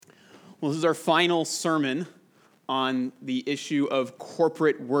Well, this is our final sermon on the issue of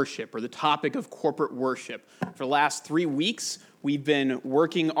corporate worship, or the topic of corporate worship. For the last 3 weeks, we've been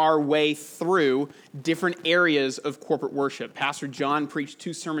working our way through different areas of corporate worship. Pastor John preached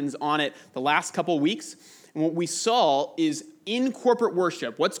 2 sermons on it the last couple of weeks. And what we saw is in corporate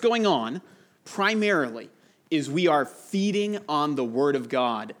worship, what's going on primarily is we are feeding on the Word of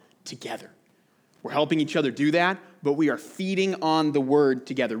God together. We're helping each other do that, but we are feeding on the Word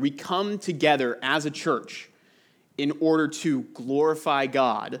together. We come together as a church in order to glorify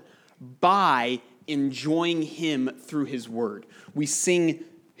God by enjoying Him through His Word. We sing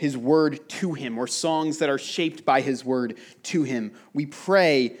His Word to Him, or songs that are shaped by His Word to Him. We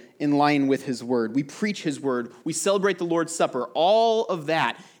pray in line with His Word. We preach His Word. We celebrate the Lord's Supper. All of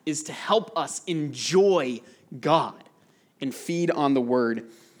that is to help us enjoy God and feed on the Word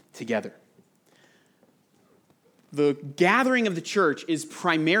together. The gathering of the church is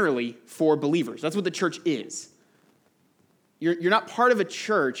primarily for believers. That's what the church is. You're not part of a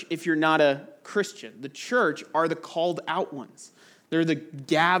church if you're not a Christian. The church are the called out ones. They're the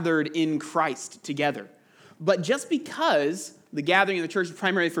gathered in Christ together. But just because the gathering of the church is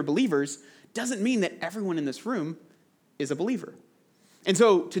primarily for believers doesn't mean that everyone in this room is a believer. And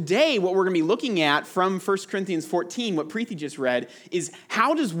so today, what we're going to be looking at from 1 Corinthians 14, what Preeti just read, is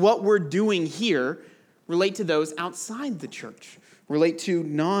how does what we're doing here relate to those outside the church, relate to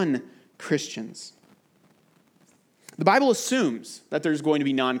non-Christians? The Bible assumes that there's going to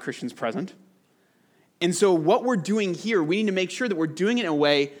be non-Christians present. And so what we're doing here, we need to make sure that we're doing it in a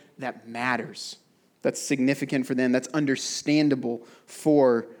way that matters, that's significant for them, that's understandable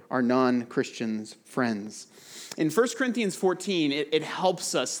for our non-Christians friends. In 1 Corinthians 14, it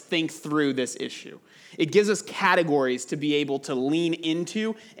helps us think through this issue. It gives us categories to be able to lean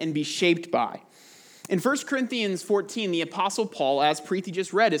into and be shaped by. In 1 Corinthians 14, the Apostle Paul, as Preeti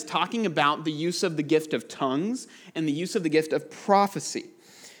just read, is talking about the use of the gift of tongues and the use of the gift of prophecy,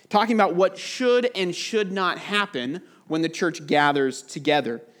 talking about what should and should not happen when the church gathers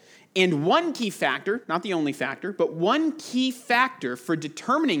together. And one key factor, not the only factor, but one key factor for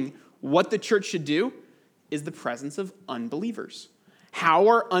determining what the church should do is the presence of unbelievers. How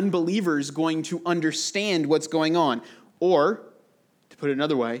are unbelievers going to understand what's going on? Or, to put it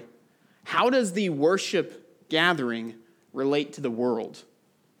another way, how does the worship gathering relate to the world,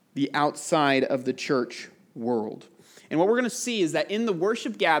 the outside of the church world? And what we're going to see is that in the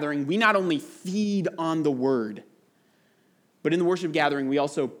worship gathering, we not only feed on the word, but in the worship gathering, we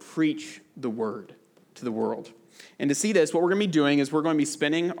also preach the word to the world. And to see this, what we're going to be doing is we're going to be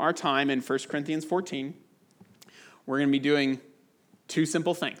spending our time in 1 Corinthians 14. We're going to be doing 2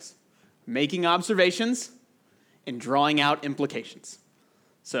 simple things: making observations and drawing out implications.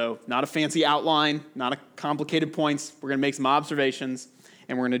 So not a fancy outline, not a complicated points. We're going to make some observations,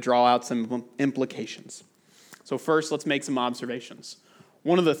 and we're going to draw out some implications. So first, let's make some observations.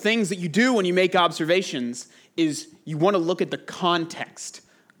 One of the things that you do when you make observations is you want to look at the context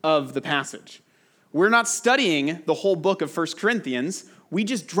of the passage. We're not studying the whole book of 1 Corinthians. We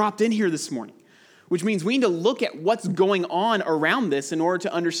just dropped in here this morning, which means we need to look at what's going on around this in order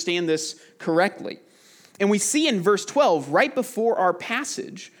to understand this correctly. And we see in verse 12, right before our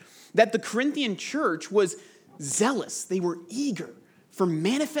passage, that the Corinthian church was zealous. They were eager for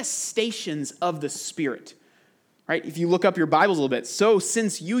manifestations of the Spirit. Right? If you look up your Bibles a little bit, so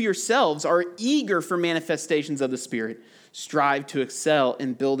since you yourselves are eager for manifestations of the Spirit, strive to excel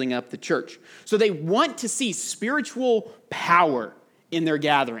in building up the church. So they want to see spiritual power in their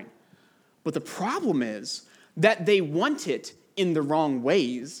gathering. But the problem is that they want it in the wrong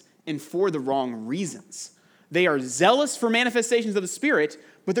ways and for the wrong reasons. They are zealous for manifestations of the Spirit,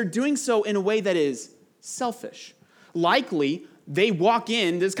 but they're doing so in a way that is selfish. Likely, they walk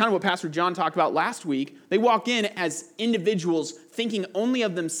in, this is kind of what Pastor John talked about last week, they walk in as individuals thinking only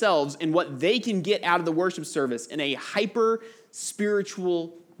of themselves and what they can get out of the worship service in a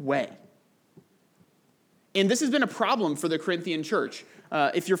hyper-spiritual way. And this has been a problem for the Corinthian church.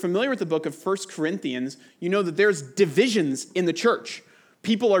 If you're familiar with the book of 1 Corinthians, you know that there's divisions in the church.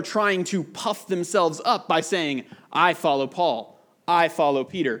 People are trying to puff themselves up by saying, I follow Paul, I follow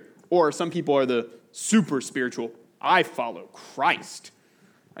Peter. Or some people are the super spiritual, I follow Christ.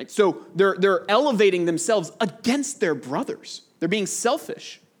 Right? So they're elevating themselves against their brothers. They're being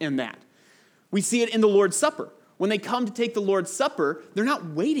selfish in that. We see it in the Lord's Supper. When they come to take the Lord's Supper, they're not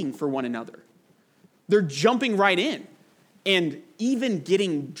waiting for one another. They're jumping right in and even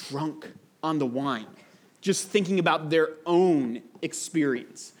getting drunk on the wine, just thinking about their own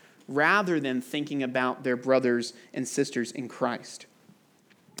experience rather than thinking about their brothers and sisters in Christ.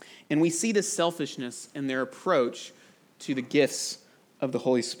 And we see this selfishness in their approach to the gifts of the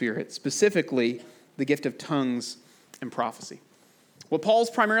Holy Spirit, specifically the gift of tongues and prophecy. What Paul's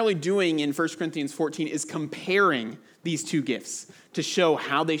primarily doing in 1 Corinthians 14 is comparing these two gifts to show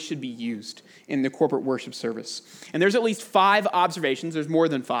how they should be used in the corporate worship service. And there's at least 5 observations. There's more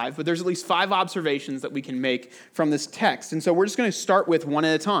than 5, but there's at least 5 observations that we can make from this text. And so we're just going to start with one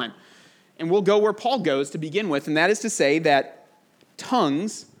at a time. And we'll go where Paul goes to begin with, and that is to say that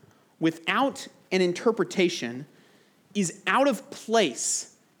tongues without an interpretation is out of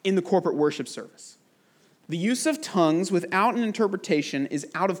place in the corporate worship service. The use of tongues without an interpretation is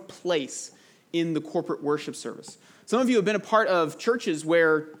out of place in the corporate worship service. Some of you have been a part of churches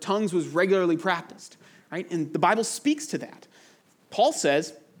where tongues was regularly practiced, right? And the Bible speaks to that. Paul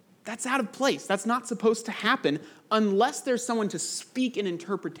says that's out of place. That's not supposed to happen unless there's someone to speak an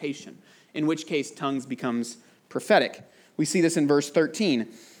interpretation, in which case tongues becomes prophetic. We see this in verse 13.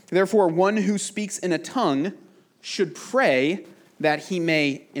 Therefore, one who speaks in a tongue should pray that he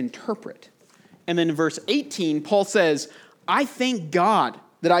may interpret. And then in verse 18, Paul says, I thank God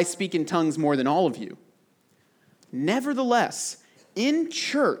that I speak in tongues more than all of you. Nevertheless, in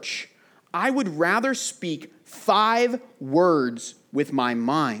church, I would rather speak 5 words with my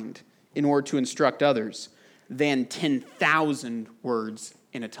mind in order to instruct others than 10,000 words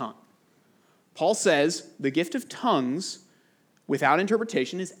in a tongue. Paul says the gift of tongues without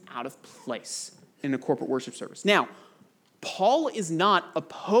interpretation is out of place in a corporate worship service. Now, Paul is not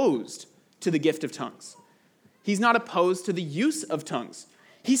opposed to the gift of tongues. He's not opposed to the use of tongues.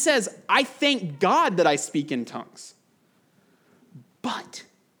 He says, I thank God that I speak in tongues. But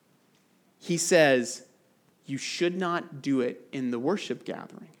he says, you should not do it in the worship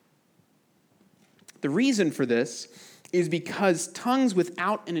gathering. The reason for this is because tongues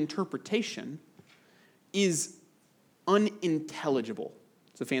without an interpretation is unintelligible.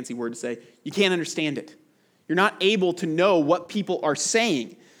 It's a fancy word to say. You can't understand it. You're not able to know what people are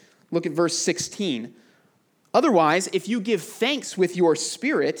saying. Look at verse 16. Otherwise, if you give thanks with your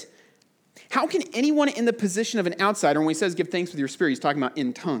spirit, how can anyone in the position of an outsider, when he says give thanks with your spirit, he's talking about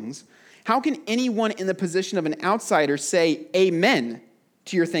in tongues, how can anyone in the position of an outsider say amen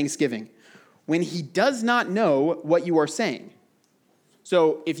to your thanksgiving when he does not know what you are saying?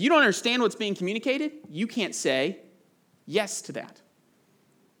 So if you don't understand what's being communicated, you can't say yes to that.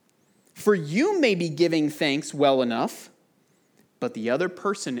 For you may be giving thanks well enough, but the other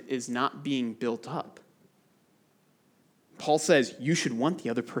person is not being built up. Paul says you should want the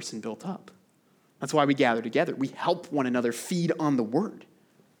other person built up. That's why we gather together. We help one another feed on the word.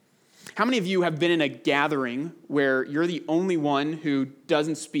 How many of you have been in a gathering where you're the only one who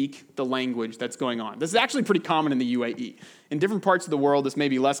doesn't speak the language that's going on? This is actually pretty common in the UAE. In different parts of the world, this may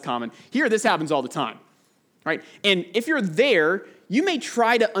be less common. Here, this happens all the time, right? And if you're there, you may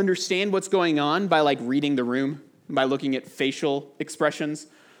try to understand what's going on by reading the room, by looking at facial expressions,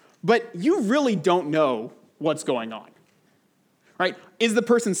 but you really don't know what's going on. Right? Is the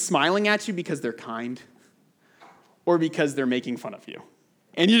person smiling at you because they're kind or because they're making fun of you?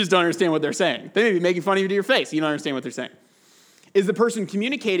 And you just don't understand what they're saying. They may be making fun of you to your face. You don't understand what they're saying. Is the person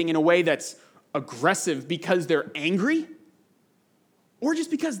communicating in a way that's aggressive because they're angry or just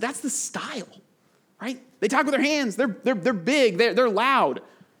because that's the style? Right? They talk with their hands. They're big. They're loud.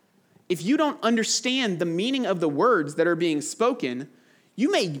 If you don't understand the meaning of the words that are being spoken,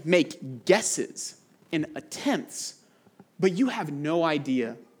 you may make guesses and attempts, but you have no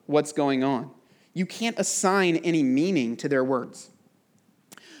idea what's going on. You can't assign any meaning to their words.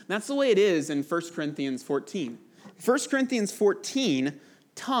 That's the way it is in 1 Corinthians 14. 1 Corinthians 14,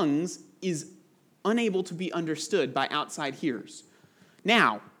 tongues is unable to be understood by outside hearers.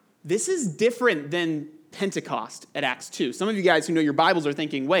 Now, this is different than Pentecost at Acts 2. Some of you guys who know your Bibles are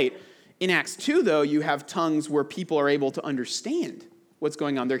thinking, wait, in Acts 2, though, you have tongues where people are able to understand what's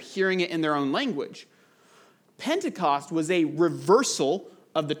going on. They're hearing it in their own language. Pentecost was a reversal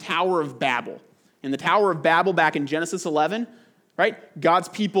of the Tower of Babel. In the Tower of Babel back in Genesis 11, right, God's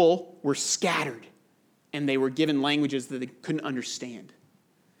people were scattered and they were given languages that they couldn't understand.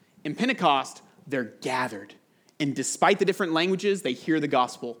 In Pentecost, they're gathered. And despite the different languages, they hear the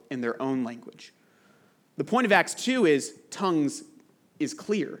gospel in their own language. The point of Acts 2 is tongues is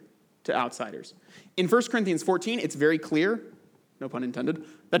clear to outsiders. In 1 Corinthians 14, it's very clear, no pun intended,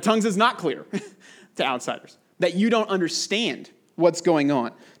 that tongues is not clear to outsiders. That you don't understand what's going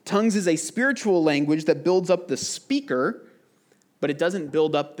on. Tongues is a spiritual language that builds up the speaker, but it doesn't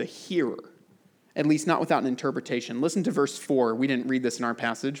build up the hearer, at least not without an interpretation. Listen to verse 4. We didn't read this in our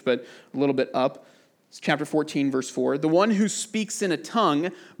passage, but a little bit up. It's chapter 14, verse 4. The one who speaks in a tongue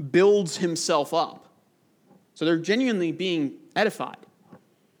builds himself up. So they're genuinely being edified.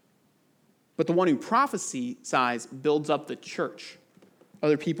 But the one who prophesies builds up the church.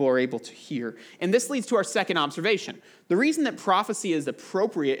 Other people are able to hear. And this leads to our second observation. The reason that prophecy is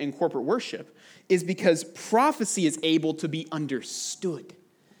appropriate in corporate worship is because prophecy is able to be understood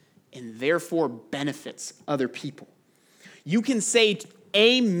and therefore benefits other people. You can say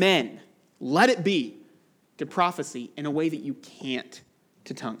amen, let it be, to prophecy in a way that you can't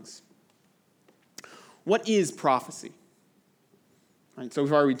to tongues. What is prophecy? Right, so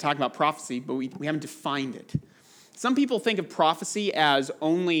far we've talked about prophecy, but we haven't defined it. Some people think of prophecy as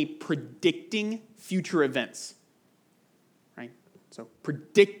only predicting future events. Right? So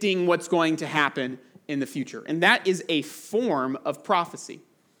predicting what's going to happen in the future. And that is a form of prophecy.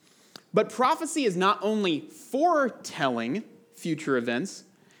 But prophecy is not only foretelling future events,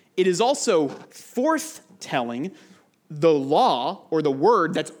 it is also forthtelling the law or the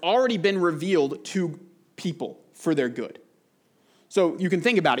word that's already been revealed to people for their good. So you can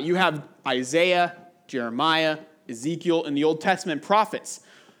think about it. You have Isaiah, Jeremiah, Ezekiel, and the Old Testament prophets.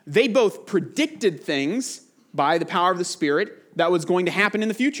 They both predicted things by the power of the Spirit that was going to happen in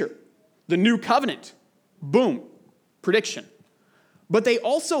the future. The new covenant, boom, prediction. But they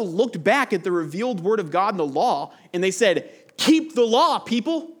also looked back at the revealed word of God and the law, and they said, keep the law,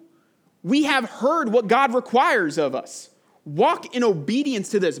 people. We have heard what God requires of us. Walk in obedience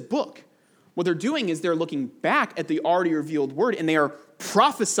to this book. What they're doing is they're looking back at the already revealed word, and they are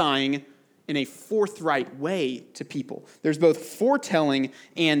prophesying in a forthright way to people. There's both foretelling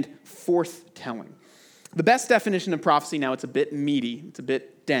and forthtelling. The best definition of prophecy, now it's a bit meaty, it's a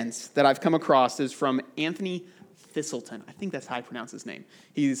bit dense, that I've come across is from Anthony Thistleton. I think that's how I pronounce his name.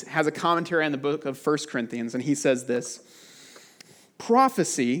 He has a commentary on the book of 1 Corinthians, and he says this: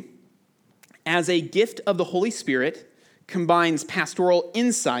 prophecy, as a gift of the Holy Spirit, combines pastoral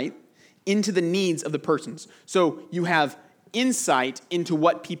insight into the needs of the persons. So you have insight into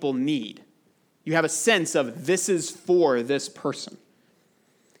what people need. You have a sense of this is for this person.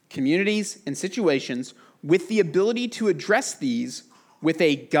 Communities and situations with the ability to address these with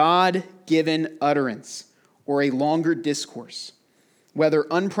a God-given utterance or a longer discourse, whether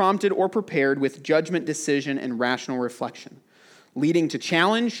unprompted or prepared with judgment, decision, and rational reflection, leading to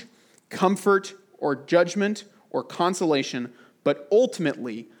challenge, comfort, or judgment, or consolation, but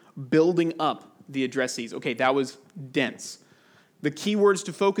ultimately building up the addressees. Okay, that was dense. The key words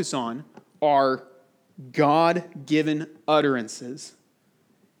to focus on are God-given utterances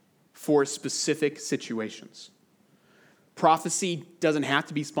for specific situations. Prophecy doesn't have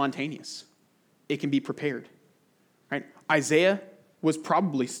to be spontaneous. It can be prepared. Right? Isaiah was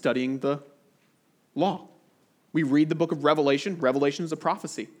probably studying the law. We read the book of Revelation. Revelation is a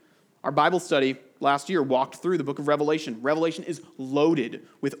prophecy. Our Bible study last year walked through the book of Revelation. Revelation is loaded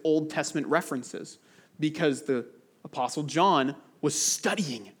with Old Testament references because the Apostle John was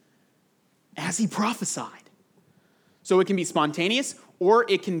studying as he prophesied. So it can be spontaneous or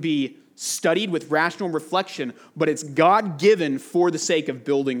it can be studied with rational reflection, but it's God-given for the sake of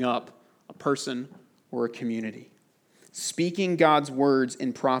building up a person or a community. Speaking God's words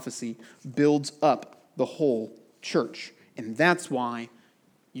in prophecy builds up the whole church, and that's why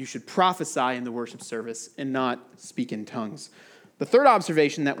you should prophesy in the worship service and not speak in tongues. The third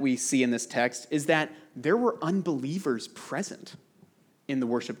observation that we see in this text is that there were unbelievers present in the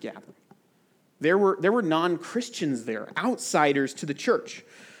worship gathering. There were non-Christians there, outsiders to the church.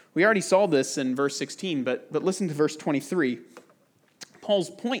 We already saw this in verse 16, but listen to verse 23. Paul's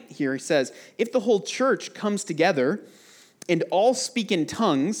point here, he says, if the whole church comes together and all speak in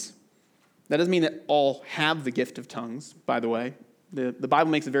tongues, that doesn't mean that all have the gift of tongues, by the way. The Bible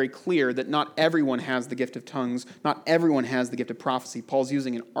makes it very clear that not everyone has the gift of tongues. Not everyone has the gift of prophecy. Paul's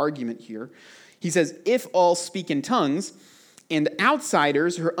using an argument here. He says, if all speak in tongues and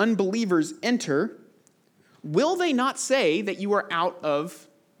outsiders or unbelievers enter, will they not say that you are out of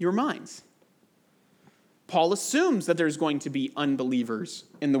your minds? Paul assumes that there's going to be unbelievers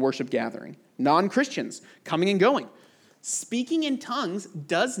in the worship gathering, non-Christians coming and going. Speaking in tongues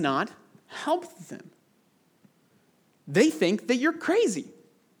does not help them. They think that you're crazy.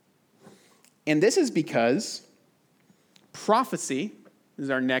 And this is because prophecy, this is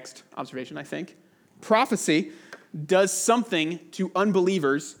our next observation, I think. Prophecy does something to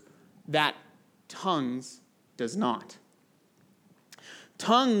unbelievers that tongues does not.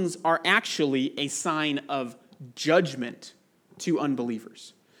 Tongues are actually a sign of judgment to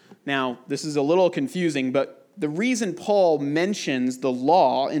unbelievers. Now, this is a little confusing, but the reason Paul mentions the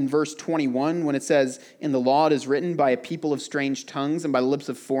law in verse 21, when it says, in the law it is written, by a people of strange tongues and by the lips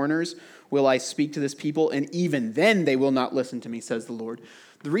of foreigners will I speak to this people, and even then they will not listen to me, says the Lord.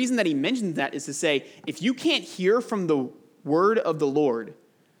 The reason that he mentions that is to say, if you can't hear from the word of the Lord,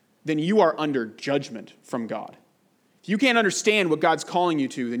 then you are under judgment from God. If you can't understand what God's calling you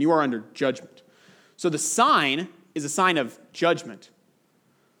to, then you are under judgment. So the sign is a sign of judgment.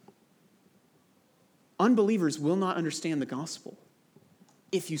 Unbelievers will not understand the gospel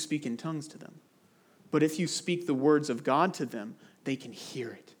if you speak in tongues to them. But if you speak the words of God to them, they can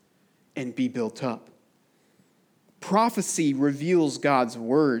hear it and be built up. Prophecy reveals God's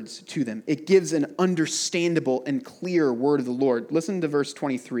words to them. It gives an understandable and clear word of the Lord. Listen to verse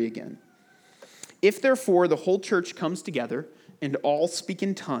 23 again. If therefore the whole church comes together and all speak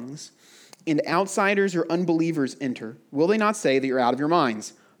in tongues, and outsiders or unbelievers enter, will they not say that you're out of your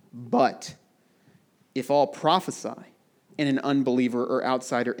minds? But if all prophesy and an unbeliever or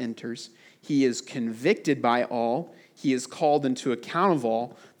outsider enters, he is convicted by all, he is called into account of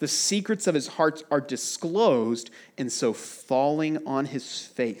all, the secrets of his heart are disclosed, and so falling on his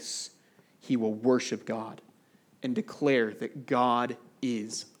face, he will worship God and declare that God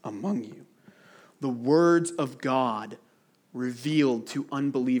is among you. The words of God revealed to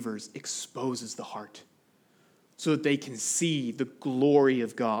unbelievers exposes the heart so that they can see the glory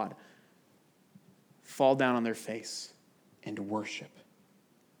of God, fall down on their face, and worship.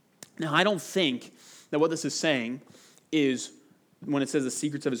 Now, I don't think that what this is saying is, when it says the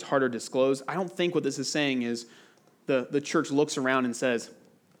secrets of his heart are disclosed, I don't think what this is saying is the church looks around and says,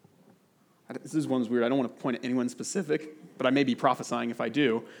 this one's weird, I don't want to point at anyone specific, but I may be prophesying if I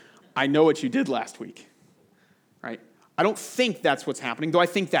do. I know what you did last week, right? I don't think that's what's happening, though I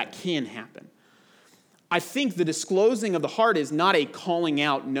think that can happen. I think the disclosing of the heart is not a calling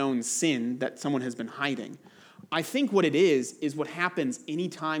out known sin that someone has been hiding. I think what it is what happens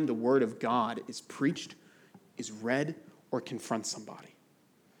anytime the word of God is preached, is read, or confronts somebody.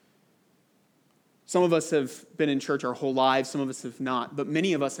 Some of us have been in church our whole lives, some of us have not, but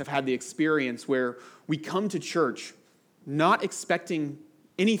many of us have had the experience where we come to church not expecting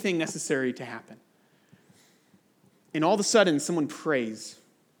anything necessary to happen. And all of a sudden, someone prays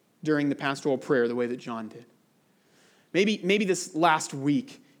during the pastoral prayer the way that John did. Maybe this last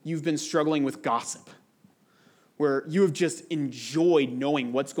week, you've been struggling with gossip, where you have just enjoyed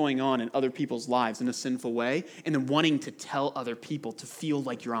knowing what's going on in other people's lives in a sinful way, and then wanting to tell other people to feel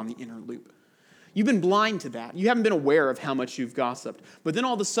like you're on the inner loop. You've been blind to that. You haven't been aware of how much you've gossiped. But then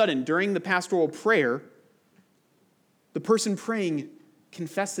all of a sudden, during the pastoral prayer, the person praying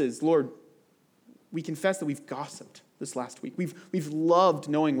confesses, Lord, we confess that we've gossiped this last week. We've loved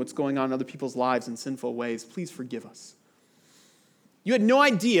knowing what's going on in other people's lives in sinful ways. Please forgive us. You had no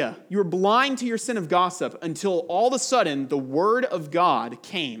idea. You were blind to your sin of gossip until all of a sudden the word of God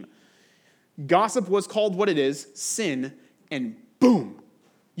came. Gossip was called what it is, sin, and boom,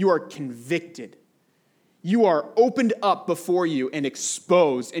 you are convicted. You are opened up before you and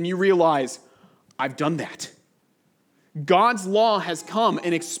exposed, and you realize, I've done that. God's law has come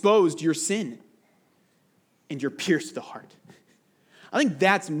and exposed your sin, and you're pierced to the heart. I think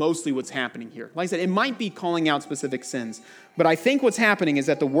that's mostly what's happening here. Like I said, it might be calling out specific sins, but I think what's happening is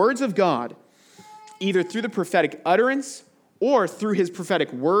that the words of God, either through the prophetic utterance or through his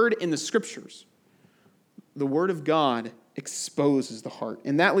prophetic word in the scriptures, the word of God exposes the heart.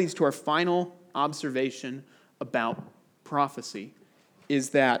 And that leads to our final observation about prophecy, is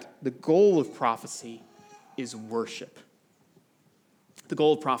that the goal of prophecy is worship. The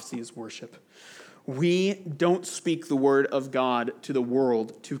goal of prophecy is worship. We don't speak the word of God to the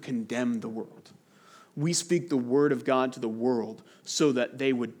world to condemn the world. We speak the word of God to the world so that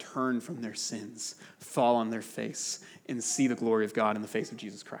they would turn from their sins, fall on their face, and see the glory of God in the face of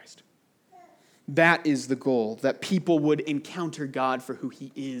Jesus Christ. That is the goal, that people would encounter God for who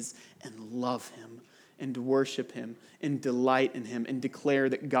he is and love him and worship him and delight in him and declare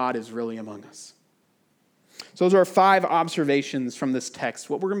that God is really among us. So those are our 5 observations from this text.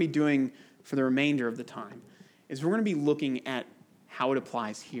 What we're going to be doing for the remainder of the time is we're going to be looking at how it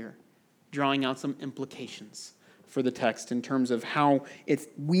applies here, drawing out some implications for the text in terms of how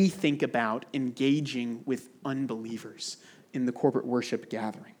we think about engaging with unbelievers in the corporate worship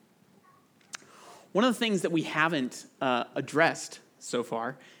gathering. One of the things that we haven't addressed so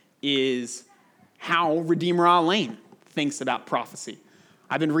far is how Redeemer Lane thinks about prophecy.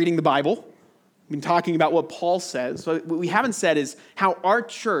 I've been reading the Bible. I've been talking about what Paul says. So what we haven't said is how our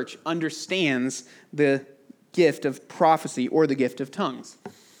church understands the gift of prophecy or the gift of tongues.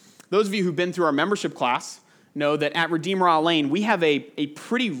 Those of you who've been through our membership class know that at Redeemer Lane, we have a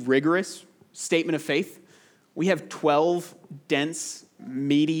pretty rigorous statement of faith. We have 12 dense,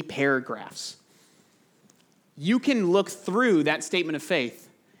 meaty paragraphs. You can look through that statement of faith,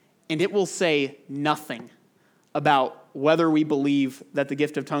 and it will say nothing about whether we believe that the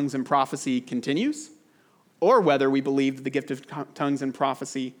gift of tongues and prophecy continues or whether we believe that the gift of tongues and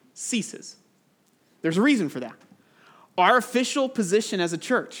prophecy ceases. There's a reason for that. Our official position as a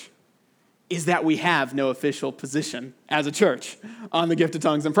church is that we have no official position as a church on the gift of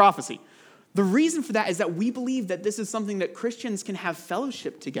tongues and prophecy. The reason for that is that we believe that this is something that Christians can have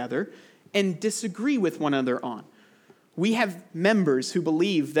fellowship together and disagree with one another on. We have members who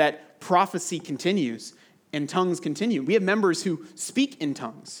believe that prophecy continues and tongues continue. We have members who speak in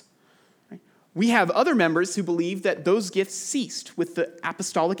tongues. We have other members who believe that those gifts ceased with the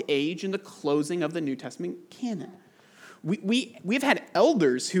apostolic age and the closing of the New Testament canon. We've had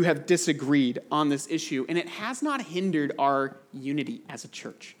elders who have disagreed on this issue, and it has not hindered our unity as a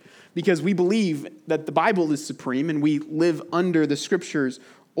church because we believe that the Bible is supreme and we live under the Scriptures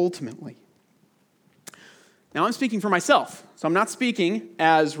ultimately. Now, I'm speaking for myself, so I'm not speaking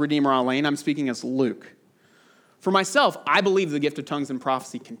as Redeemer Alain, I'm speaking as Luke. For myself, I believe the gift of tongues and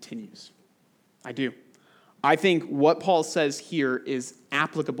prophecy continues. I do. I think what Paul says here is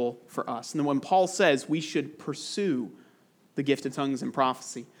applicable for us. And when Paul says we should pursue the gift of tongues and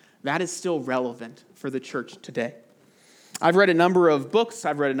prophecy, that is still relevant for the church today. I've read a number of books,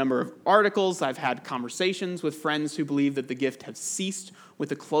 I've read a number of articles, I've had conversations with friends who believe that the gift has ceased with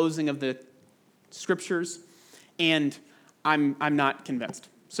the closing of the Scriptures, and I'm not convinced.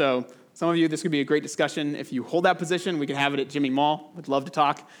 So some of you, this could be a great discussion. If you hold that position, we can have it at Jimmy Mall. Would love to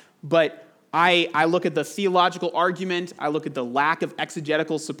talk. But I look at the theological argument, I look at the lack of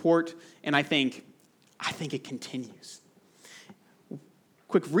exegetical support, and I think it continues.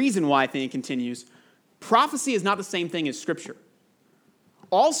 Quick reason why I think it continues. Prophecy is not the same thing as Scripture.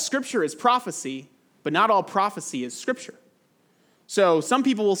 All Scripture is prophecy, but not all prophecy is Scripture. So some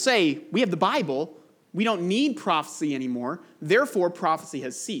people will say, we have the Bible, we don't need prophecy anymore, therefore prophecy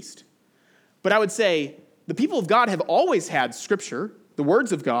has ceased. But I would say, the people of God have always had Scripture, the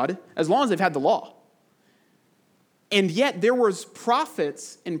words of God, as long as they've had the law. And yet there was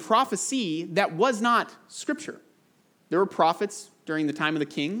prophets and prophecy that was not Scripture. There were prophets during the time of the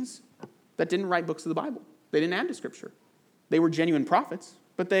kings that didn't write books of the Bible. They didn't add to Scripture. They were genuine prophets,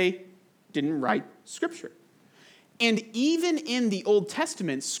 but they didn't write Scripture. And even in the Old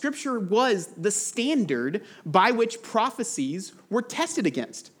Testament, Scripture was the standard by which prophecies were tested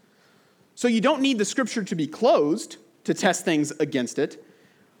against. So you don't need the Scripture to be closed to test things against it.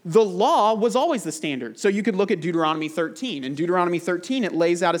 The law was always the standard. So you could look at Deuteronomy 13. In Deuteronomy 13, it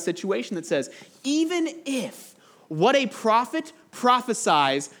lays out a situation that says, even if what a prophet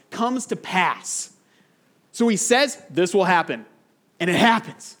prophesies comes to pass. So he says, this will happen, and it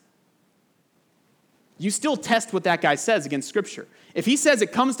happens. You still test what that guy says against Scripture. If he says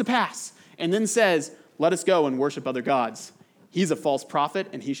it comes to pass, and then says, let us go and worship other gods, he's a false prophet,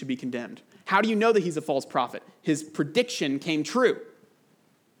 and he should be condemned. How do you know that he's a false prophet? His prediction came true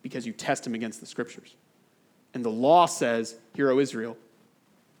because you test him against the Scriptures. And the law says, Hear, O Israel,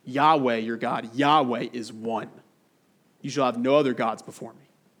 Yahweh, your God, Yahweh is one. You shall have no other gods before me.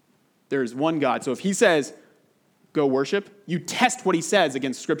 There is one God. So if he says, go worship, you test what he says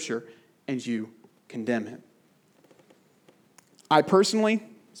against Scripture, and you condemn him. I personally,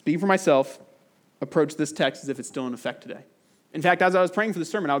 speaking for myself, approach this text as if it's still in effect today. In fact, as I was praying for the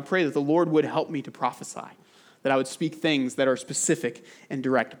sermon, I would pray that the Lord would help me to prophesy, that I would speak things that are specific and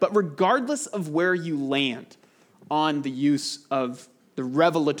direct. But regardless of where you land on the use of the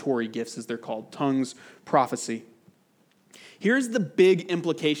revelatory gifts, as they're called, tongues, prophecy, here's the big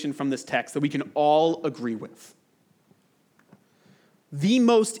implication from this text that we can all agree with. The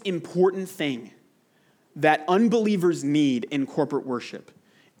most important thing that unbelievers need in corporate worship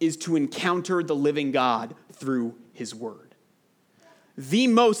is to encounter the living God through His Word. The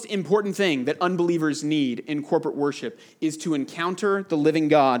most important thing that unbelievers need in corporate worship is to encounter the living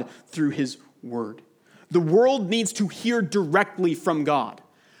God through His Word. The world needs to hear directly from God.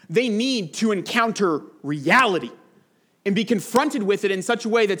 They need to encounter reality and be confronted with it in such a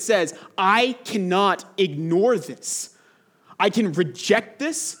way that says, I cannot ignore this. I can reject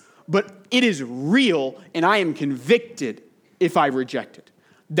this, but it is real, and I am convicted if I reject it.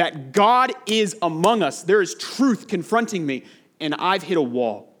 That God is among us. There is truth confronting me, and I've hit a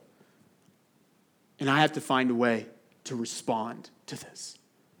wall. And I have to find a way to respond to this.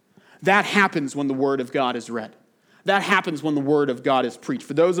 That happens when the Word of God is read. That happens when the Word of God is preached.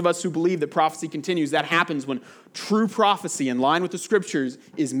 For those of us who believe that prophecy continues, that happens when true prophecy in line with the Scriptures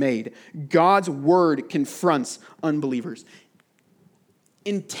is made. God's Word confronts unbelievers.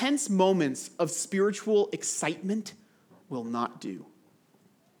 Intense moments of spiritual excitement will not do.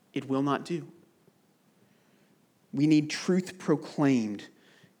 It will not do. We need truth proclaimed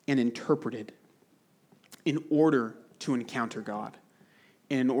and interpreted in order to encounter God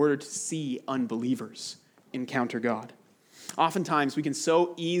and in order to see unbelievers encounter God. Oftentimes, we can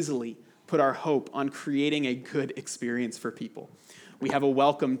so easily put our hope on creating a good experience for people. We have a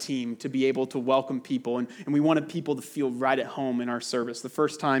welcome team to be able to welcome people, and we wanted people to feel right at home in our service the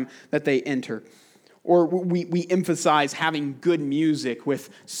first time that they enter. Or we emphasize having good music with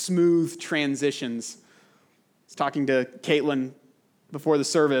smooth transitions. I was talking to Caitlin before the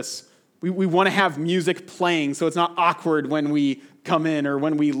service. We want to have music playing so it's not awkward when we come in or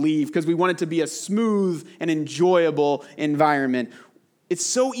when we leave, because we want it to be a smooth and enjoyable environment. It's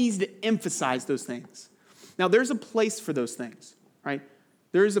so easy to emphasize those things. Now, there's a place for those things, right?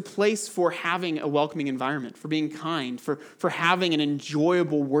 There is a place for having a welcoming environment, for being kind, for having an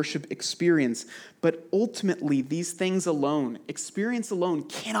enjoyable worship experience. But ultimately, these things alone, experience alone,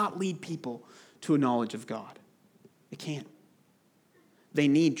 cannot lead people to a knowledge of God. It can't. They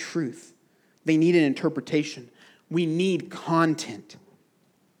need truth. They need an interpretation. We need content.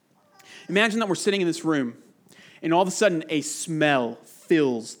 Imagine that we're sitting in this room, and all of a sudden a smell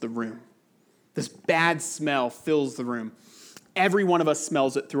fills the room. This bad smell fills the room. Every one of us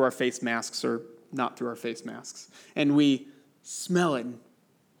smells it through our face masks or not through our face masks. And we smell it and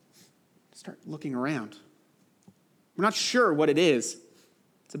start looking around. We're not sure what it is.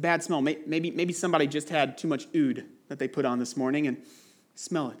 It's a bad smell. Maybe somebody just had too much oud that they put on this morning, and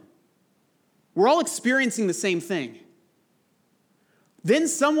smell it. We're all experiencing the same thing. Then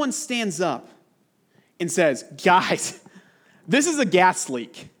someone stands up and says, guys, this is a gas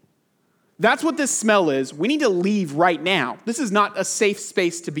leak. That's what this smell is. We need to leave right now. This is not a safe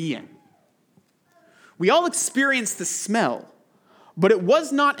space to be in. We all experience the smell, but it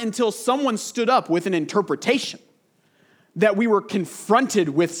was not until someone stood up with an interpretation that we were confronted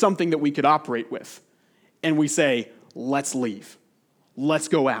with something that we could operate with. And we say, let's leave. Let's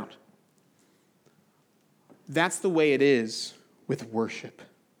go out. That's the way it is with worship.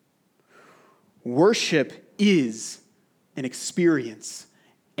 Worship is an experience,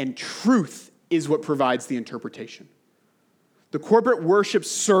 and truth is what provides the interpretation. The corporate worship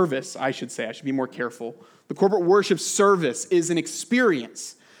service, I should be more careful. The corporate worship service is an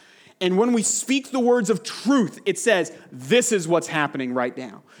experience. And when we speak the words of truth, it says, this is what's happening right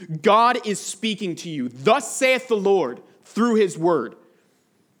now. God is speaking to you. Thus saith the Lord through his word.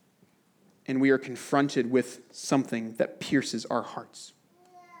 And we are confronted with something that pierces our hearts.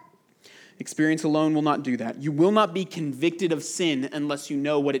 Experience alone will not do that. You will not be convicted of sin unless you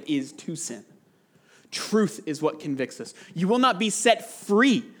know what it is to sin. Truth is what convicts us. You will not be set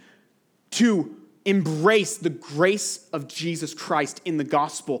free to embrace the grace of Jesus Christ in the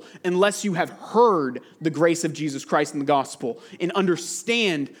gospel unless you have heard the grace of Jesus Christ in the gospel and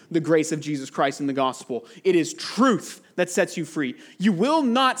understand the grace of Jesus Christ in the gospel. It is truth that sets you free. You will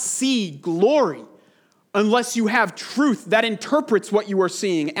not see glory unless you have truth that interprets what you are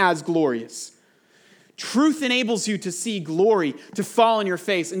seeing as glorious. Truth enables you to see glory, to fall on your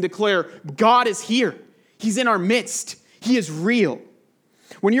face and declare, God is here. He's in our midst. He is real.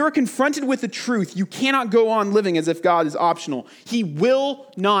 When you are confronted with the truth, you cannot go on living as if God is optional. He will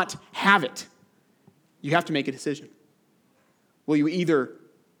not have it. You have to make a decision. Will you either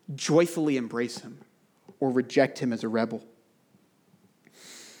joyfully embrace him or reject him as a rebel?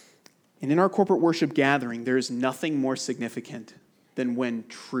 And in our corporate worship gathering, there is nothing more significant than when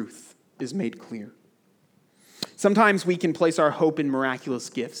truth is made clear. Sometimes we can place our hope in miraculous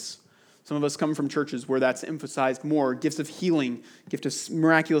gifts. Some of us come from churches where that's emphasized more, gifts of healing, gifts of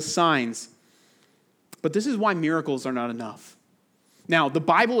miraculous signs. But this is why miracles are not enough. Now, the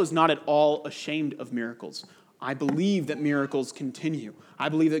Bible is not at all ashamed of miracles. I believe that miracles continue. I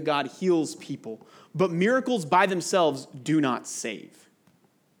believe that God heals people. But miracles by themselves do not save.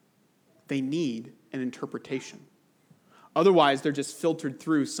 They need an interpretation. Otherwise, they're just filtered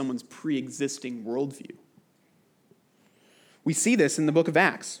through someone's pre-existing worldview. We see this in the book of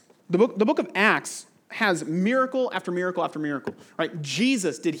Acts. The book of Acts has miracle after miracle after miracle. Right?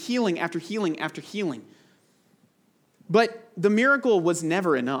 Jesus did healing after healing after healing. But the miracle was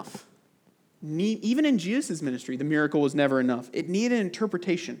never enough. Even in Jesus' ministry, the miracle was never enough. It needed an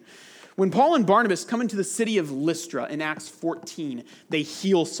interpretation. When Paul and Barnabas come into the city of Lystra in Acts 14, they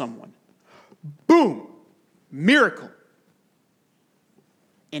heal someone. Boom! Miracle.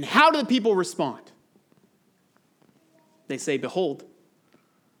 And how do the people respond? They say, behold,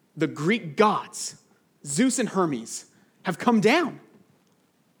 the Greek gods, Zeus and Hermes, have come down.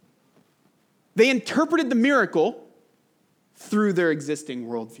 They interpreted the miracle through their existing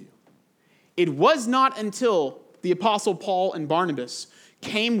worldview. It was not until the Apostle Paul and Barnabas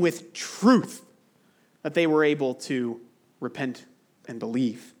came with truth that they were able to repent and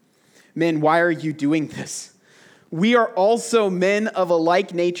believe. Men, why are you doing this? We are also men of a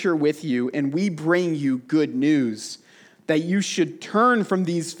like nature with you, and we bring you good news. that you should turn from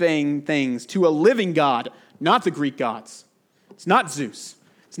these things to a living God, not the Greek gods. It's not Zeus.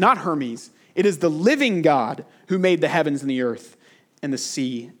 It's not Hermes. It is the living God who made the heavens and the earth and the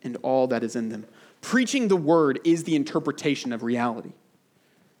sea and all that is in them. Preaching the word is the interpretation of reality.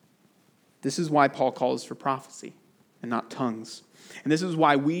 This is why Paul calls for prophecy and not tongues. And this is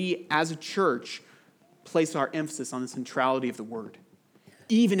why we as a church place our emphasis on the centrality of the word,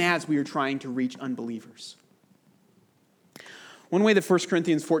 even as we are trying to reach unbelievers. One way that 1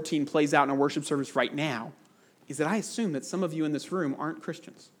 Corinthians 14 plays out in our worship service right now is that I assume that some of you in this room aren't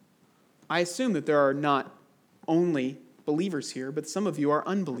Christians. I assume that there are not only believers here, but some of you are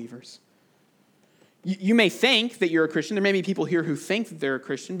unbelievers. You may think that you're a Christian. There may be people here who think that they're a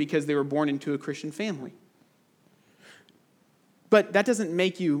Christian because they were born into a Christian family. But that doesn't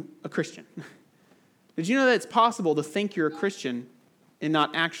make you a Christian. Did you know that it's possible to think you're a Christian and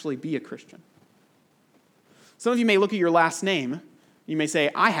not actually be a Christian? Some of you may look at your last name. You may say,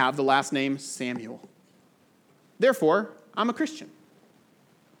 I have the last name Samuel. Therefore, I'm a Christian.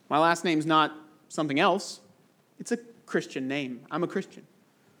 My last name's not something else. It's a Christian name. I'm a Christian.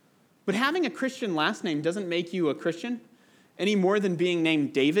 But having a Christian last name doesn't make you a Christian any more than being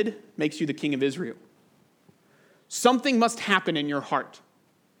named David makes you the king of Israel. Something must happen in your heart.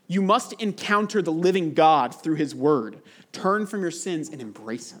 You must encounter the living God through his word. Turn from your sins and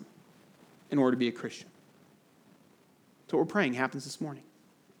embrace him in order to be a Christian. So what we're praying happens this morning.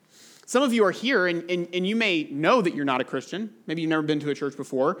 Some of you are here and you may know that you're not a Christian. Maybe you've never been to a church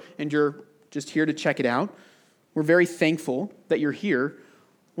before and you're just here to check it out. We're very thankful that you're here.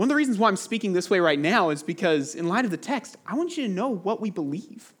 One of the reasons why I'm speaking this way right now is because in light of the text, I want you to know what we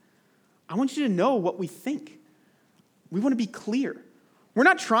believe. I want you to know what we think. We want to be clear. We're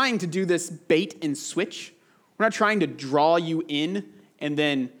not trying to do this bait and switch. We're not trying to draw you in and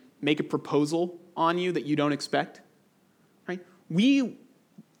then make a proposal on you that you don't expect. Right? We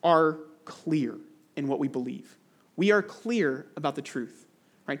are clear in what we believe. We are clear about the truth.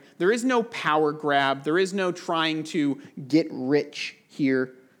 Right? There is no power grab. There is no trying to get rich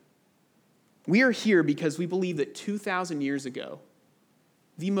here. We are here because we believe that 2,000 years ago,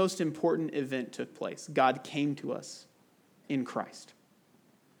 the most important event took place. God came to us in Christ.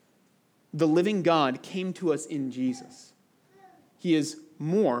 The living God came to us in Jesus. He is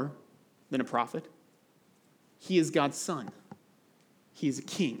more than a prophet. He is God's son. He is a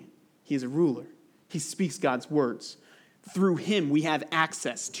king. He is a ruler. He speaks God's words. Through him, we have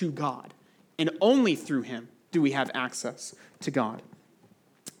access to God. And only through him do we have access to God.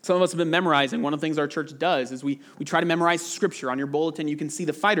 Some of us have been memorizing. One of the things our church does is we try to memorize scripture. On your bulletin, you can see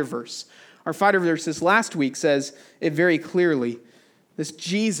the fighter verse. Our fighter verse this last week says it very clearly. This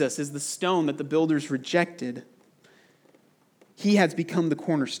Jesus is the stone that the builders rejected. He has become the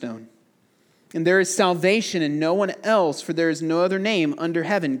cornerstone. And there is salvation in no one else, for there is no other name under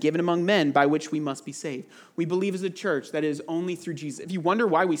heaven given among men by which we must be saved. We believe as a church that it is only through Jesus. If you wonder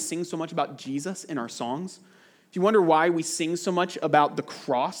why we sing so much about Jesus in our songs, if you wonder why we sing so much about the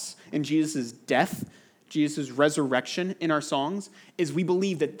cross and Jesus' death, Jesus' resurrection in our songs, is we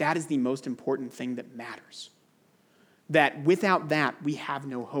believe that that is the most important thing that matters. That without that, we have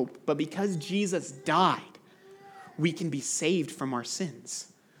no hope. But because Jesus died, we can be saved from our sins.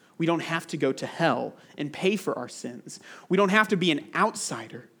 We don't have to go to hell and pay for our sins. We don't have to be an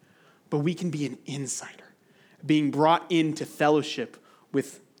outsider, but we can be an insider, being brought into fellowship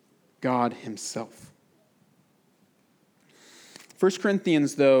with God himself. 1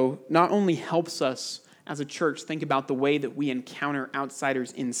 Corinthians, though, not only helps us as a church think about the way that we encounter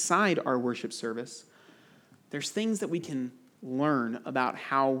outsiders inside our worship service, there's things that we can learn about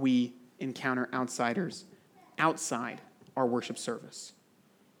how we encounter outsiders outside our worship service.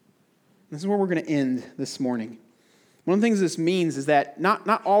 This is where we're going to end this morning. One of the things this means is that not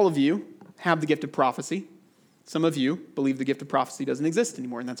all of you have the gift of prophecy. Some of you believe the gift of prophecy doesn't exist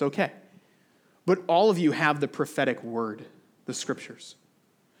anymore, and that's okay. But all of you have the prophetic word, the scriptures.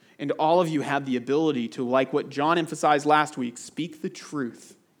 And all of you have the ability to, like what John emphasized last week, speak the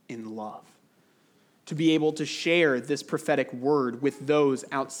truth in love. To be able to share this prophetic word with those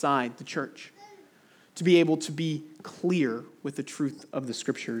outside the church. To be able to be clear with the truth of the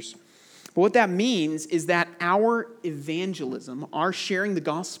scriptures. But what that means is that our evangelism, our sharing the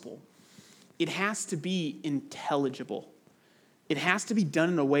gospel, it has to be intelligible. It has to be done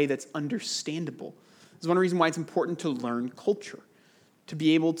in a way that's understandable. This is one reason why it's important to learn culture, to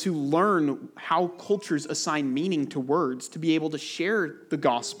be able to learn how cultures assign meaning to words, to be able to share the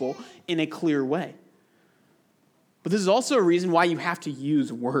gospel in a clear way. But this is also a reason why you have to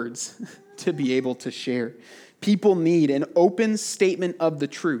use words to be able to share. People need an open statement of the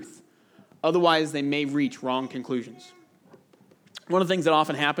truth. Otherwise, they may reach wrong conclusions. One of the things that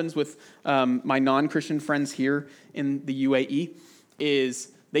often happens with my non-Christian friends here in the UAE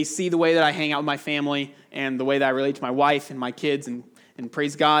is they see the way that I hang out with my family and the way that I relate to my wife and my kids, and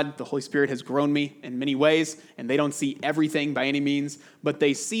praise God, the Holy Spirit has grown me in many ways, and they don't see everything by any means, but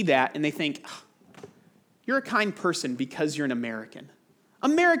they see that and they think, you're a kind person because you're an American.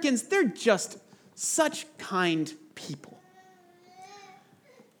 Americans, they're just such kind people.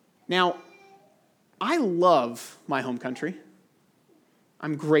 Now, I love my home country.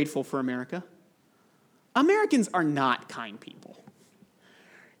 I'm grateful for America. Americans are not kind people.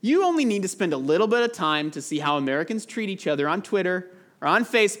 You only need to spend a little bit of time to see how Americans treat each other on Twitter or on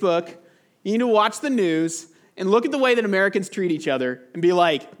Facebook. You need to watch the news and look at the way that Americans treat each other and be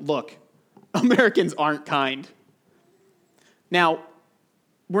like, look, Americans aren't kind. Now,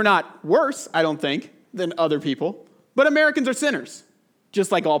 we're not worse, I don't think, than other people, but Americans are sinners,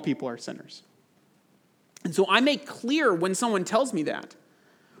 just like all people are sinners. And so I make clear when someone tells me that,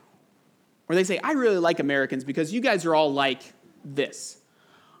 or they say, I really like Americans because you guys are all like this.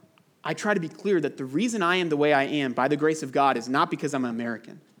 I try to be clear that the reason I am the way I am by the grace of God is not because I'm an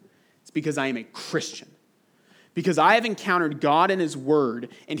American. It's because I am a Christian. Because I have encountered God and His Word,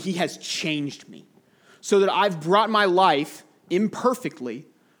 and He has changed me. So that I've brought my life imperfectly,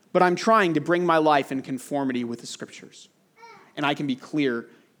 but I'm trying to bring my life in conformity with the Scriptures. And I can be clear,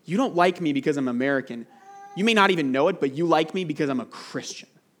 you don't like me because I'm American. You may not even know it, but you like me because I'm a Christian.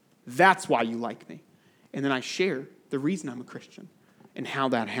 That's why you like me. And then I share the reason I'm a Christian and how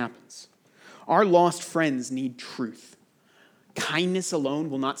that happens. Our lost friends need truth. Kindness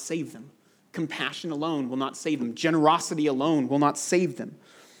alone will not save them. Compassion alone will not save them. Generosity alone will not save them.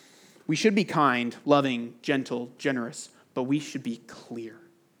 We should be kind, loving, gentle, generous, but we should be clear.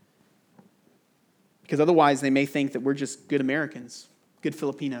 Because otherwise they may think that we're just good Americans, good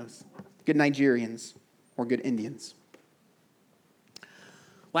Filipinos, good Nigerians, or good Indians.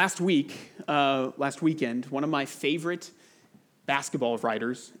 Last weekend, one of my favorite basketball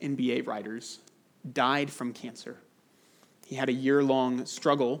writers, NBA writers, died from cancer. He had a year-long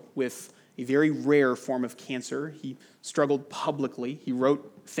struggle with a very rare form of cancer. He struggled publicly. He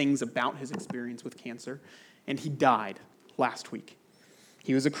wrote things about his experience with cancer, and he died last week.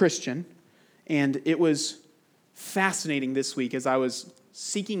 He was a Christian, and it was fascinating this week as I was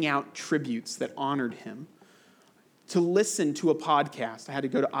seeking out tributes that honored him to listen to a podcast. I had to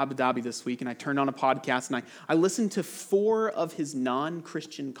go to Abu Dhabi this week, and I turned on a podcast, and I listened to 4 of his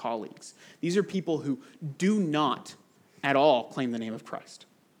non-Christian colleagues. These are people who do not at all claim the name of Christ.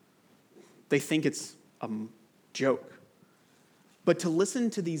 They think it's a joke. But to listen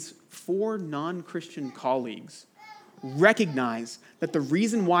to these 4 non-Christian colleagues recognize that the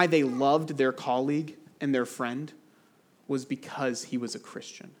reason why they loved their colleague and their friend was because he was a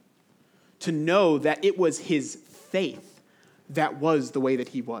Christian. To know that it was his faith that was the way that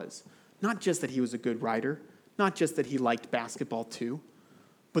he was. Not just that he was a good writer, not just that he liked basketball too,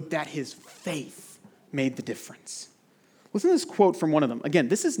 but that his faith made the difference. Listen to this quote from one of them. Again,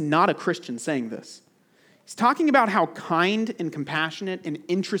 this is not a Christian saying this. He's talking about how kind and compassionate and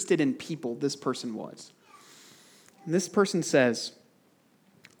interested in people this person was. And this person says,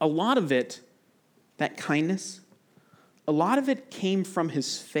 a lot of it, that kindness, a lot of it came from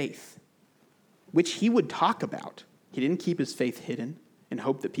his faith, which he would talk about. He didn't keep his faith hidden and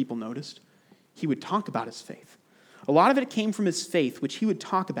hope that people noticed. He would talk about his faith. A lot of it came from his faith, which he would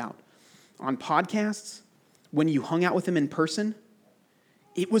talk about on podcasts, when you hung out with him in person.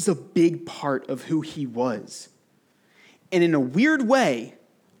 It was a big part of who he was. And in a weird way,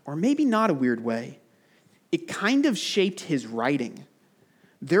 or maybe not a weird way, it kind of shaped his writing.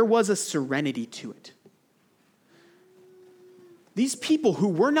 There was a serenity to it. These people who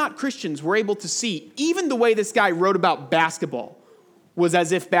were not Christians were able to see even the way this guy wrote about basketball was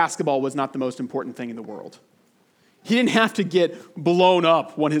as if basketball was not the most important thing in the world. He didn't have to get blown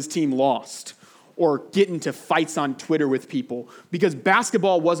up when his team lost or get into fights on Twitter with people because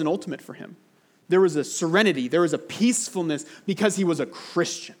basketball wasn't ultimate for him. There was a serenity, there was a peacefulness because he was a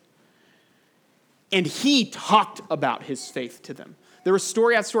Christian. And he talked about his faith to them. There was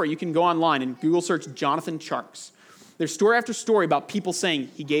story after story. You can go online and Google search Jonathan Tjarks. There's story after story about people saying,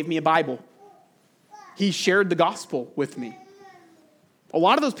 he gave me a Bible. He shared the gospel with me. A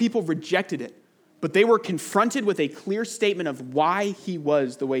lot of those people rejected it, but they were confronted with a clear statement of why he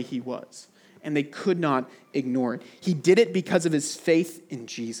was the way he was, and they could not ignore it. He did it because of his faith in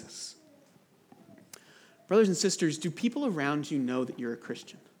Jesus. Brothers and sisters, do people around you know that you're a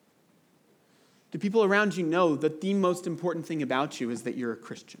Christian? Do people around you know that the most important thing about you is that you're a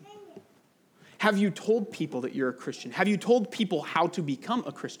Christian? Have you told people that you're a Christian? Have you told people how to become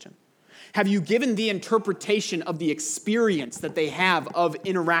a Christian? Have you given the interpretation of the experience that they have of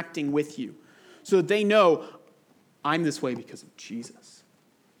interacting with you so that they know, I'm this way because of Jesus.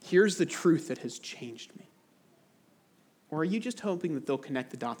 Here's the truth that has changed me. Or are you just hoping that they'll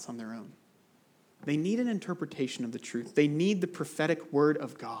connect the dots on their own? They need an interpretation of the truth. They need the prophetic word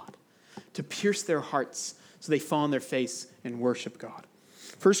of God to pierce their hearts so they fall on their face and worship God.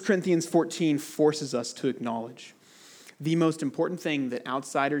 1 Corinthians 14 forces us to acknowledge the most important thing that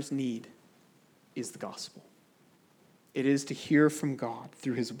outsiders need is the gospel. It is to hear from God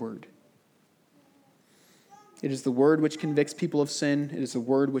through his word. It is the word which convicts people of sin. It is the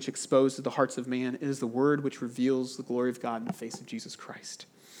word which exposes the hearts of man. It is the word which reveals the glory of God in the face of Jesus Christ.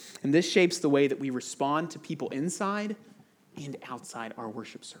 And this shapes the way that we respond to people inside and outside our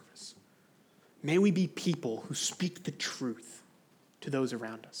worship service. May we be people who speak the truth to those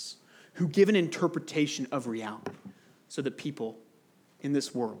around us, who give an interpretation of reality so that people in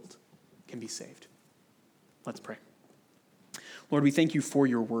this world can be saved. Let's pray. Lord, we thank you for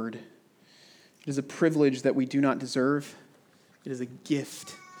your word. It is a privilege that we do not deserve. It is a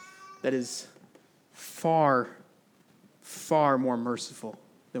gift that is far, far more merciful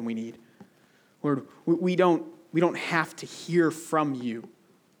than we need. Lord, we don't have to hear from you.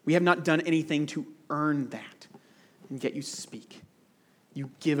 We have not done anything to earn that. And yet you speak. You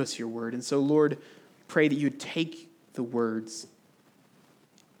give us your word. And so, Lord, pray that you would take the words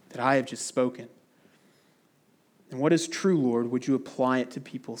that I have just spoken. And what is true, Lord, would you apply it to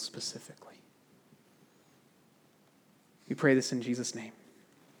people specifically? We pray this in Jesus' name.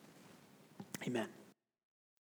 Amen.